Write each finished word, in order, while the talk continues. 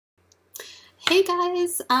Hey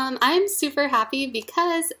guys, I'm super happy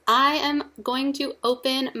because I am going to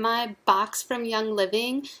open my box from Young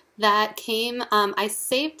Living that came, I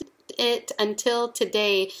saved it until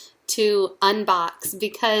today to unbox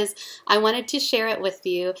because I wanted to share it with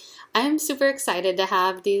you. I'm super excited to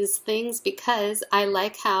have these things because I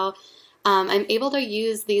like how I'm able to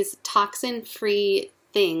use these toxin-free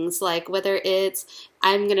things, like whether it's,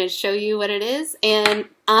 I'm going to show you what it is, and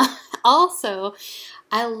also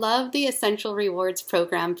I love the Essential Rewards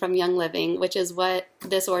program from Young Living, which is what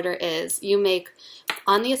this order is. You make,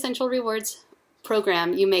 on the Essential Rewards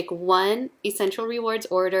program, you make one Essential Rewards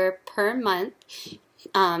order per month.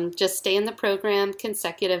 Just stay in the program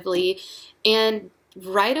consecutively, and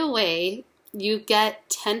right away you get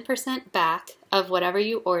 10% back of whatever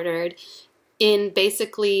you ordered in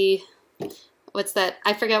basically, what's that?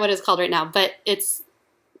 I forget what it's called right now, but it's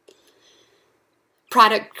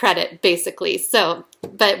product credit basically. So,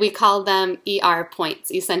 but we call them ER points,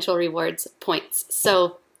 Essential Rewards points.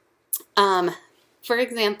 So, for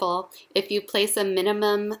example, if you place a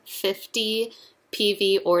minimum 50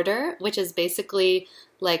 PV order, which is basically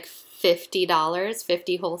like $50,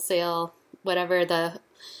 50 wholesale, whatever the,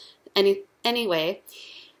 anyway,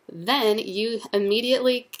 then you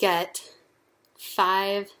immediately get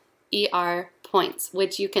 5 ER points,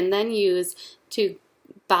 which you can then use to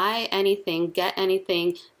buy anything, get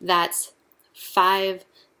anything that's $5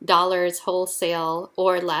 wholesale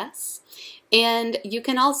or less. And you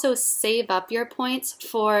can also save up your points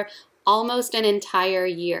for almost an entire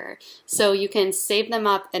year. So you can save them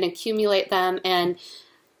up and accumulate them, and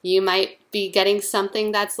you might be getting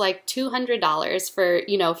something that's like $200 for,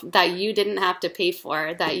 you know, that you didn't have to pay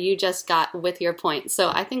for, that you just got with your points.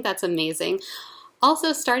 So I think that's amazing.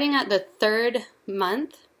 Also, starting at the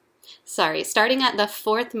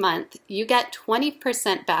fourth month, you get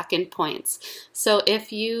 20% back in points. So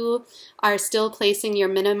if you are still placing your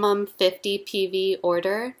minimum 50 PV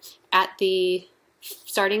order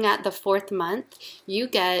starting at the 4th month, you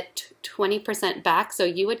get 20% back. So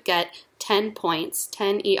you would get 10 points,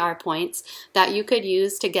 10 ER points that you could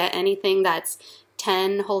use to get anything that's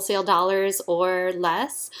 10 wholesale dollars or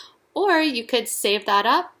less. Or you could save that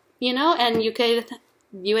up, you know, and you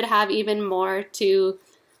would have even more to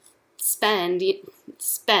spend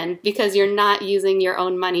because you're not using your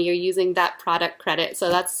own money, you're using that product credit. So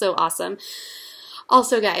that's so awesome.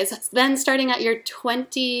 Also guys, then starting at your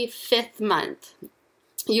 25th month,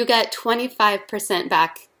 you get 25%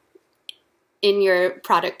 back in your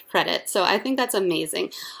product credit. So I think that's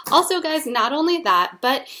amazing. Also guys, not only that,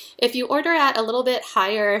 but if you order at a little bit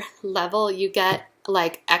higher level, you get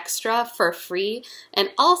like extra for free. And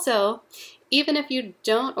also, even if you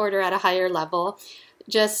don't order at a higher level,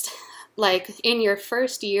 just like in your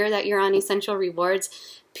first year that you're on Essential Rewards,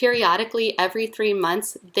 periodically every 3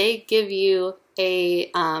 months, they give you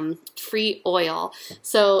a free oil.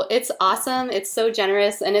 So it's awesome. It's so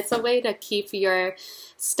generous, and it's a way to keep your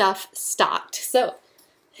stuff stocked. So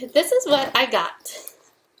this is what I got.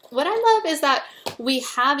 What I love is that we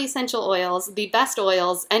have essential oils, the best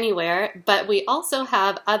oils anywhere, but we also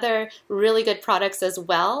have other really good products as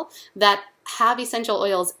well that have essential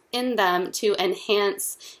oils in them to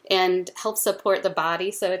enhance and help support the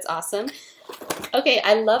body. So it's awesome. Okay,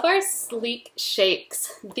 I love our sleek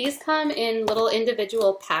shakes. These come in little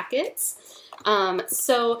individual packets.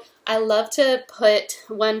 So I love to put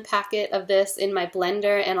one packet of this in my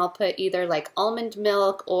blender, and I'll put either like almond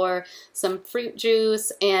milk or some fruit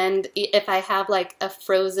juice, and if I have like a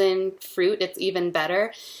frozen fruit, it's even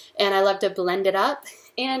better. And I love to blend it up,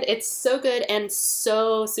 and it's so good and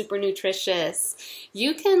so super nutritious.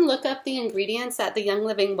 You can look up the ingredients at the Young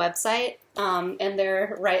Living website, and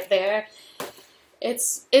they're right there.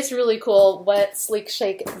 It's really cool what Sleek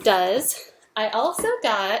Shake does. I also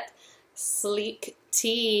got Sleek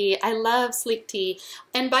Tea. I love Sleek Tea.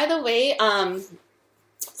 And by the way,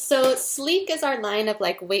 so Sleek is our line of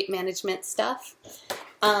like weight management stuff.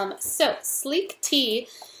 So Sleek Tea,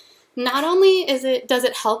 not only does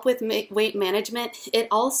it help with weight management, it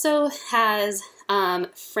also has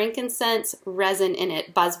frankincense resin in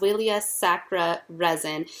it, Boswellia sacra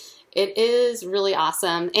resin. It is really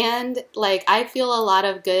awesome, and like I feel a lot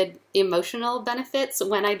of good emotional benefits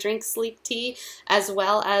when I drink Sleek Tea, as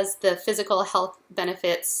well as the physical health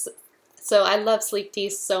benefits. So I love Sleek Tea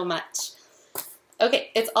so much.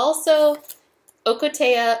 Okay, it's also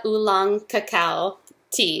Ocotea Oolong Cacao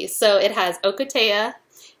Tea. So it has Ocotea,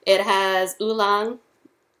 it has oolong,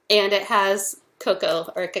 and it has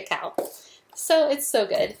cocoa or cacao. So it's so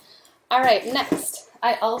good. All right, next,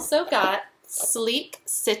 I also got Sleek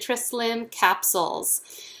Citruslim capsules.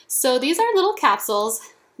 So these are little capsules.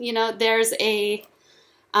 You know, there's a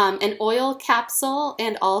an oil capsule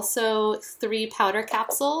and also 3 powder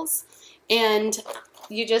capsules. And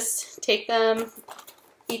you just take them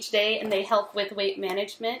each day and they help with weight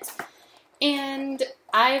management. And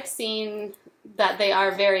I've seen that they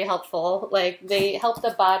are very helpful. Like, they help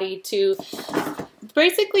the body to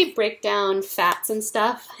basically break down fats and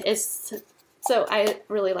stuff. So I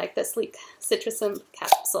really like the Sleek Citrusum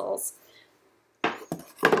capsules.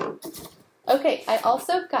 Okay, I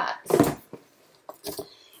also got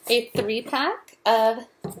a 3-pack of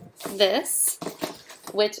this,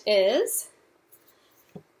 which is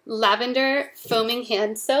lavender foaming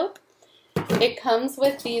hand soap. It comes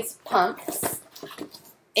with these pumps.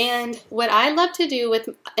 And what I love to do with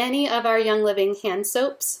any of our Young Living hand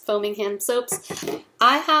soaps, foaming hand soaps,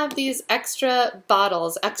 I have these extra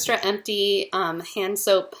bottles, extra empty hand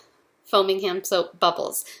soap, foaming hand soap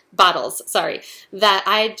bottles, that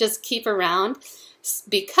I just keep around,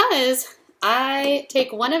 because I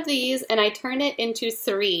take one of these and I turn it into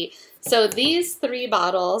 3. So these 3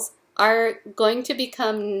 bottles are going to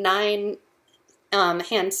become 9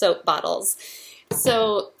 hand soap bottles.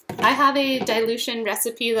 So I have a dilution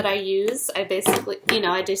recipe that I use. I basically,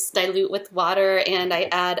 I just dilute with water and I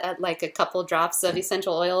add like a couple drops of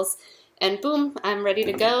essential oils, and boom, I'm ready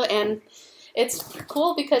to go. And it's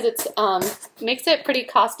cool because it's makes it pretty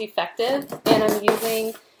cost effective, and I'm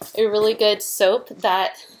using a really good soap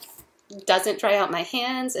that doesn't dry out my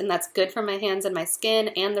hands, and that's good for my hands and my skin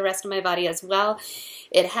and the rest of my body as well.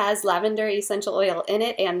 It has lavender essential oil in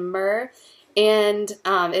it and myrrh, and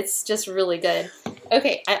it's just really good.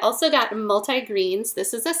 Okay, I also got multi-greens.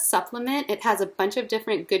 This is a supplement. It has a bunch of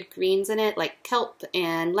different good greens in it, like kelp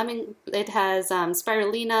and lemon. It has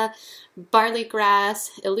spirulina, barley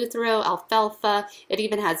grass, eleuthero, alfalfa. It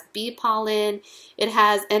even has bee pollen. It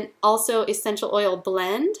has an also essential oil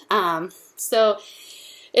blend. So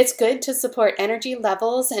it's good to support energy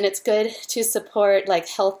levels, and it's good to support like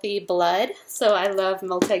healthy blood. So I love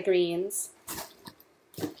multi-greens.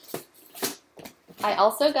 I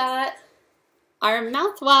also got our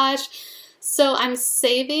mouthwash. So I'm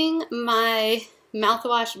saving my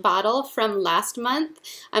mouthwash bottle from last month.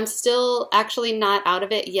 I'm still actually not out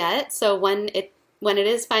of it yet. So when it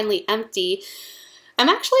is finally empty, I'm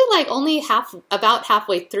actually like only about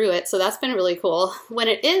halfway through it. So that's been really cool. When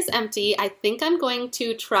it is empty, I think I'm going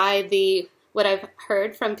to try what I've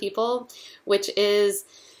heard from people, which is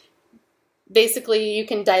basically you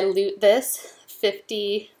can dilute this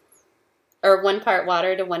 1 part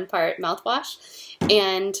water to 1 part mouthwash,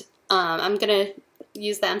 and I'm gonna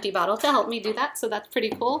use the empty bottle to help me do that, so that's pretty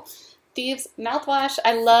cool. Thieves mouthwash,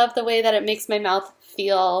 I love the way that it makes my mouth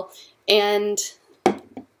feel, and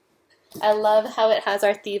I love how it has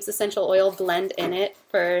our Thieves essential oil blend in it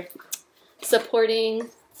for supporting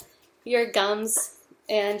your gums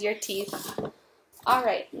and your teeth.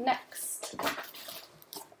 Alright, next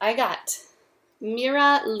I got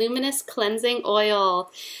Mira Luminous Cleansing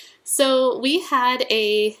Oil. So we had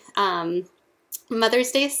a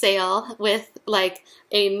Mother's Day sale with like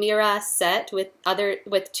a Mira set with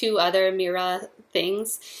 2 other Mira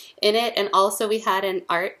things in it, and also we had an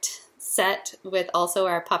art set with also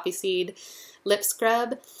our poppy seed lip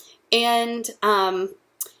scrub. And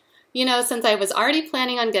since I was already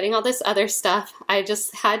planning on getting all this other stuff, I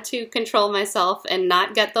just had to control myself and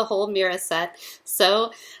not get the whole Mira set.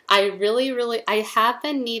 So I have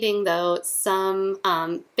been needing though some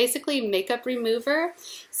basically makeup remover.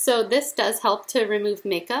 So this does help to remove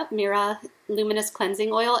makeup, Mira Luminous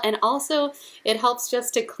Cleansing Oil, and also it helps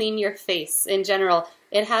just to clean your face in general.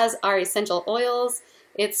 It has our essential oils.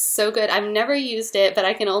 It's so good. I've never used it, but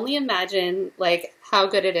I can only imagine like how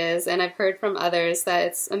good it is, and I've heard from others that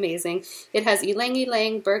it's amazing. It has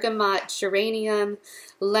ylang-ylang, bergamot, geranium,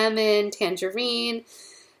 lemon, tangerine,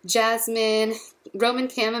 jasmine, Roman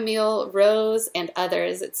chamomile, rose, and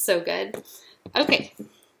others. It's so good. Okay.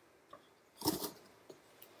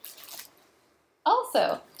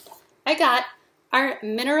 Also, I got our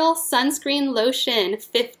mineral sunscreen lotion,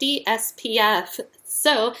 50 SPF.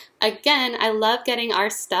 So again, I love getting our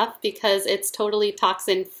stuff because it's totally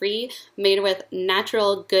toxin-free, made with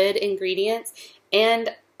natural good ingredients,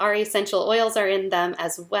 and our essential oils are in them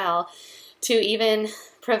as well to even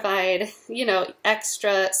provide,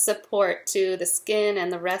 extra support to the skin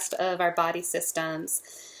and the rest of our body systems.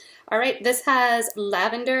 All right, this has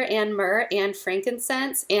lavender and myrrh and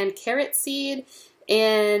frankincense and carrot seed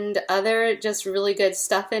and other just really good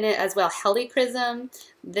stuff in it as well. Helichrysum.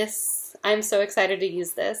 I'm so excited to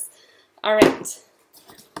use this. All right.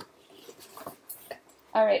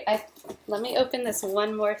 Let me open this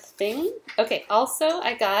one more thing. Okay, also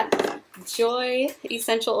I got Joy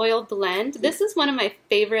Essential Oil Blend. This is one of my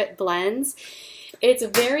favorite blends. It's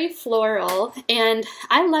very floral, and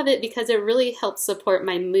I love it because it really helps support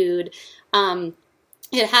my mood.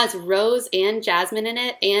 It has rose and jasmine in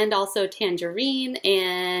it, and also tangerine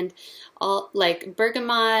and all like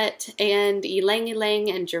bergamot and ylang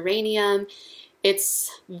ylang and geranium.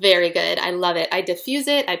 It's very good. I love it. I diffuse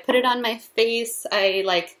it. I put it on my face. I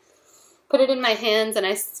like put it in my hands and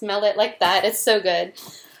I smell it like that. It's so good.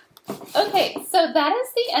 Okay, so that is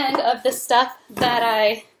the end of the stuff that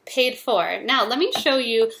I paid for. Now let me show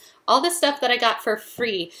you all the stuff that I got for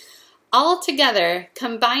free. All together,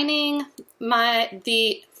 combining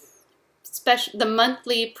the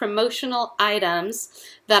monthly promotional items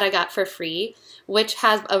that I got for free, which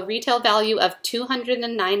has a retail value of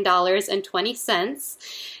 $209.20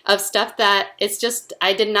 of stuff that it's just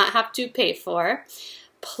I did not have to pay for,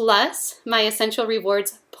 plus my Essential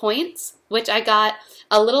Rewards points, which I got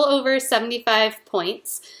a little over 75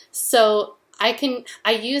 points. So I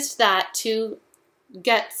used that to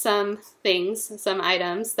get some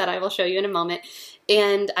items that I will show you in a moment.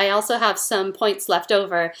 And I also have some points left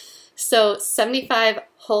over. So 75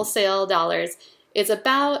 wholesale dollars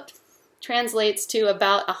translates to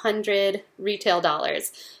about 100 retail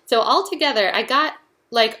dollars. So altogether, I got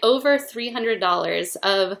like over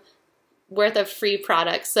 $300 worth of free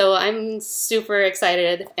products. So I'm super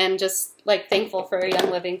excited and just like thankful for Young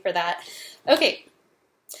Living for that. Okay,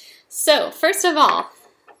 so first of all,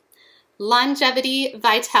 Longevity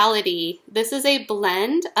Vitality. This is a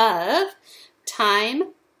blend of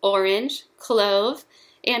thyme, orange, clove,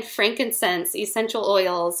 and frankincense essential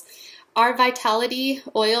oils. Our Vitality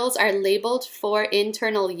oils are labeled for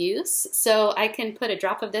internal use, so I can put a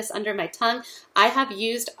drop of this under my tongue. I have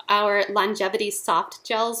used our Longevity soft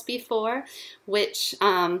gels before, which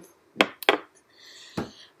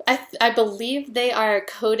I believe they are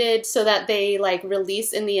coated so that they like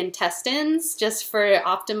release in the intestines just for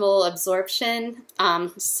optimal absorption.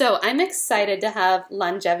 So I'm excited to have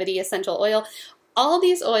Longevity essential oil. All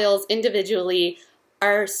these oils individually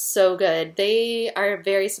are so good. They are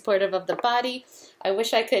very supportive of the body. I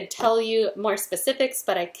wish I could tell you more specifics,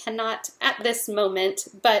 but I cannot at this moment.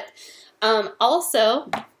 But also,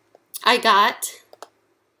 I got,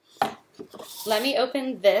 let me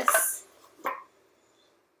open this.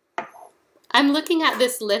 I'm looking at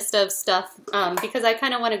this list of stuff because I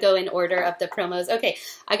kind of want to go in order of the promos. Okay,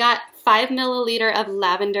 I got 5 milliliter of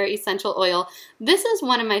lavender essential oil. This is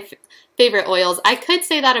one of my favorite oils. I could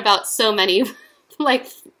say that about so many, like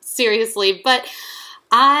seriously, but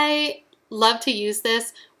I love to use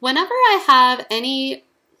this whenever I have any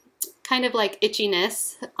kind of like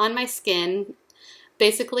itchiness on my skin,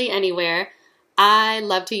 basically anywhere. I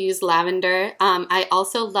love to use lavender. I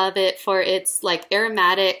also love it for its like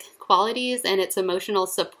aromatic qualities and its emotional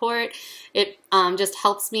support. It just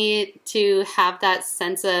helps me to have that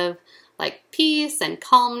sense of like peace and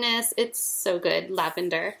calmness. It's so good,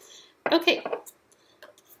 lavender. Okay.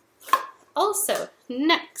 Also,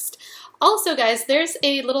 next. Also, guys, there's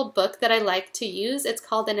a little book that I like to use. It's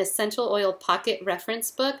called an Essential Oil Pocket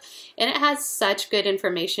Reference Book, and it has such good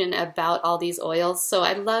information about all these oils. So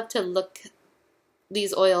I love to look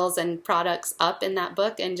these oils and products up in that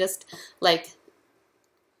book and just like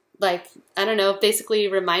I don't know, basically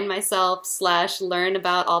remind myself / learn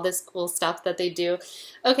about all this cool stuff that they do.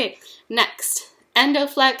 Okay, next.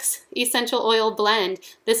 Endoflex Essential Oil Blend.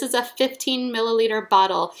 This is a 15 milliliter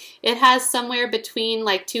bottle. It has somewhere between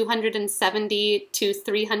like 270 to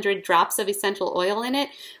 300 drops of essential oil in it,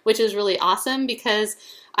 which is really awesome because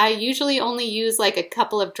I usually only use like a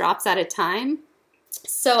couple of drops at a time.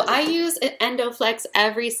 So I use Endoflex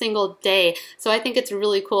every single day. So I think it's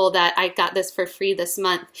really cool that I got this for free this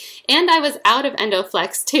month. And I was out of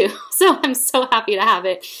Endoflex too. So I'm so happy to have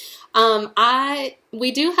it.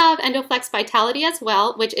 We do have Endoflex Vitality as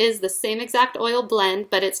well, which is the same exact oil blend,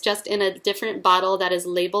 but it's just in a different bottle that is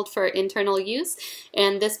labeled for internal use.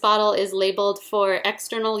 And this bottle is labeled for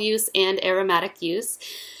external use and aromatic use.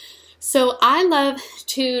 So I love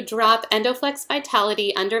to drop Endoflex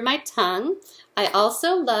Vitality under my tongue. I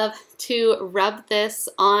also love to rub this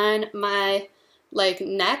on my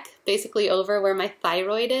neck, basically over where my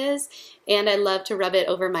thyroid is, and I love to rub it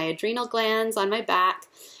over my adrenal glands on my back.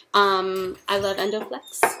 I love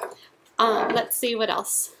Endoflex. Let's see what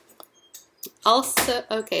else. Also,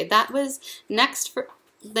 okay, that was next for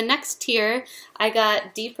the next tier. I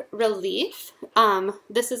got Deep Relief.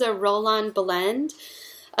 This is a roll-on blend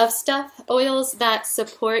of oils that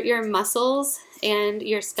support your muscles and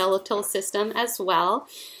your skeletal system as well.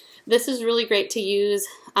 This is really great to use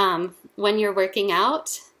when you're working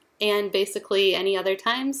out and basically any other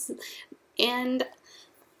times. And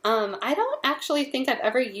I don't actually think I've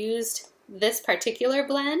ever used this particular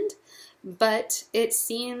blend, but it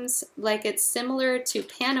seems like it's similar to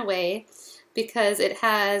Panaway because it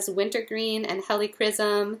has wintergreen and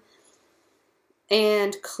helichrysum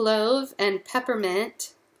and clove and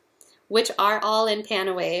peppermint, which are all in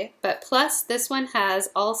Panaway, but plus this one has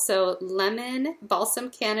also lemon, balsam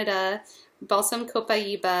Canada, balsam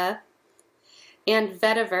copaiba, and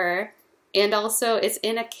vetiver, and also it's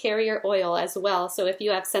in a carrier oil as well. So if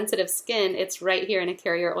you have sensitive skin, it's right here in a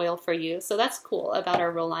carrier oil for you. So that's cool about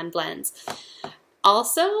our roll-on blends.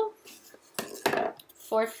 Also,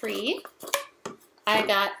 for free, I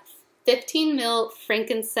got 15 ml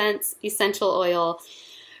frankincense essential oil.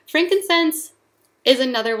 Frankincense is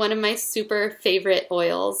another one of my super favorite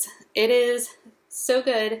oils. It is so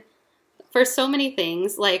good for so many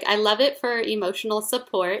things. Like, I love it for emotional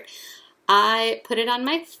support. I put it on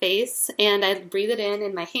my face and I breathe it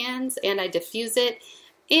in my hands and I diffuse it.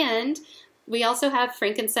 And we also have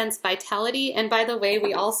frankincense vitality. And by the way,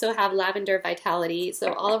 we also have lavender vitality.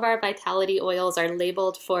 So all of our vitality oils are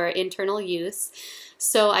labeled for internal use.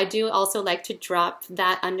 So I do also like to drop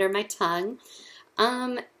that under my tongue.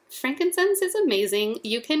 Frankincense is amazing.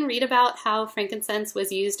 You can read about how frankincense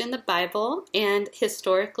was used in the Bible and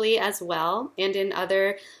historically as well, and in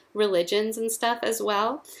other religions and stuff as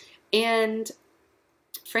well. And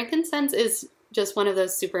frankincense is just one of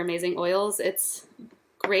those super amazing oils. It's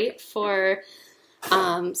great for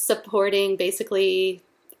supporting basically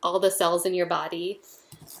all the cells in your body.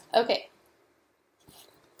 Okay.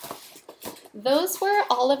 Those were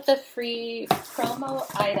all of the free promo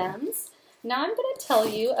items. Now I'm going to tell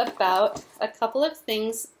you about a couple of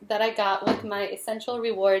things that I got with my Essential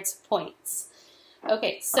Rewards points.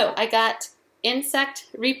 Okay, so I got insect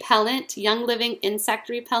repellent, Young Living insect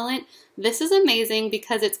repellent. This is amazing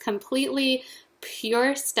because it's completely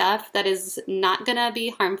pure stuff that is not going to be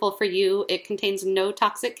harmful for you. It contains no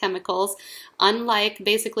toxic chemicals, unlike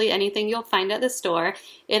basically anything you'll find at the store.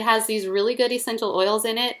 It has these really good essential oils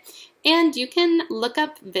in it, and you can look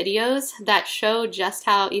up videos that show just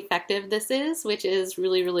how effective this is, which is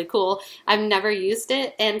really, really cool. I've never used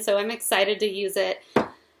it, and so I'm excited to use it.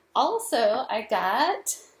 Also, I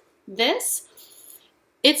got this.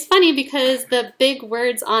 It's funny because the big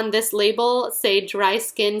words on this label say dry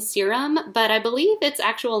skin serum, but I believe its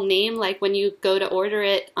actual name, like when you go to order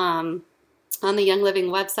it on the Young Living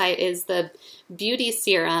website, is the beauty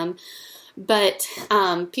serum. But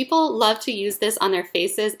people love to use this on their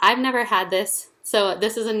faces. I've never had this, so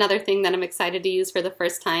this is another thing that I'm excited to use for the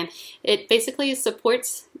first time. It basically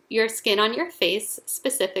supports your skin on your face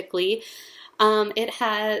specifically.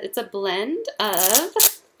 It's a blend of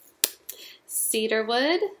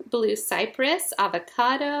cedarwood, blue cypress,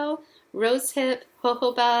 avocado, rosehip,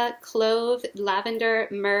 jojoba, clove, lavender,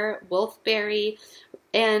 myrrh, wolfberry,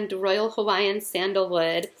 and royal Hawaiian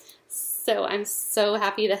sandalwood. So I'm so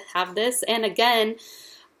happy to have this. And again,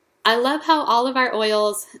 I love how all of our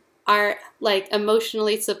oils are like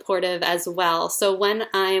emotionally supportive as well. So when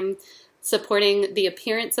I'm supporting the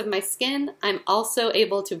appearance of my skin, I'm also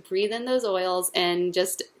able to breathe in those oils and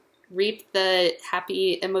just reap the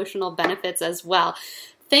happy emotional benefits as well.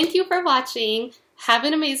 Thank you for watching. Have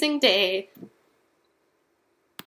an amazing day.